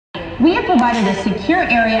We have provided a secure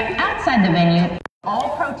area outside the venue for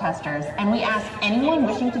all protesters, and we ask anyone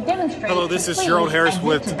wishing to demonstrate. Hello, this is Gerald Harris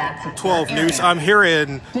with 12 News. I'm here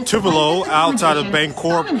in Tupelo, outside of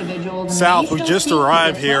Bancorp South. We just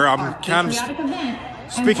arrived here. I'm kind of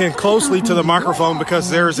speaking closely to the microphone because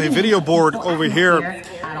there's a video board over here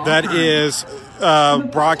that is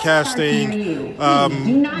broadcasting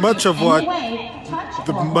much of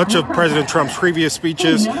President Trump's previous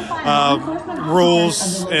speeches,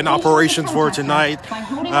 rules and operations for tonight.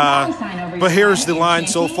 But here's the line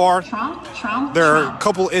so far. There are a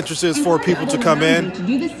couple entrances for people to come in.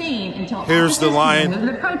 Here's the line.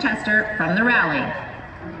 The protester from the rally.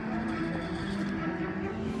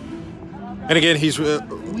 And again, he's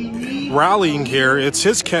rallying here. It's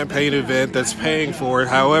his campaign event that's paying for it.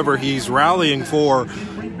 However, he's rallying for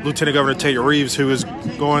Lieutenant Governor Tate Reeves, who is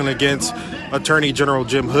going against Attorney General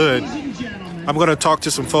Jim Hood. I'm going to talk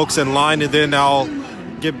to some folks in line, and then I'll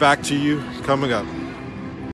get back to you coming up.